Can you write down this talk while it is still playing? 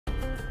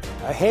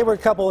A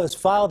Hayward couple has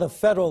filed a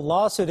federal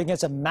lawsuit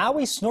against a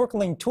Maui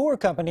snorkeling tour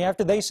company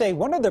after they say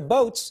one of their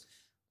boats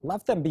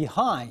left them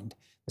behind.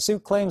 The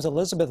suit claims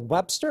Elizabeth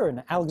Webster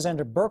and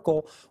Alexander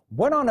Burkle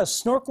went on a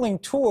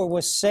snorkeling tour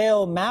with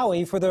Sail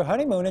Maui for their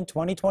honeymoon in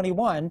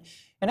 2021.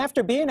 And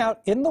after being out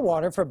in the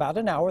water for about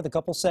an hour, the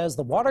couple says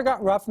the water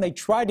got rough and they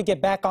tried to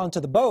get back onto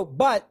the boat,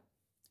 but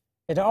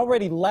it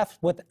already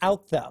left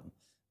without them.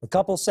 The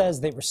couple says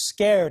they were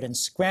scared and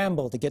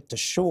scrambled to get to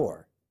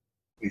shore.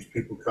 These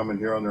people come in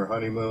here on their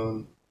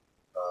honeymoon,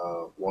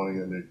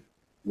 wanting a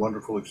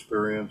wonderful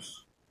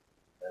experience,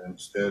 and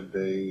instead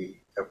they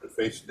have to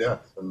face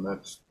death, and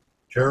that's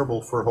terrible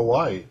for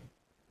Hawaii,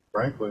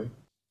 frankly.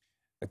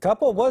 The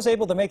couple was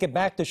able to make it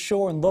back to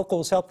shore, and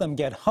locals helped them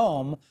get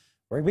home.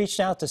 We reached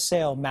out to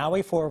Sail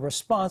Maui for a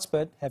response,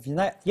 but have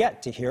not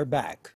yet to hear back.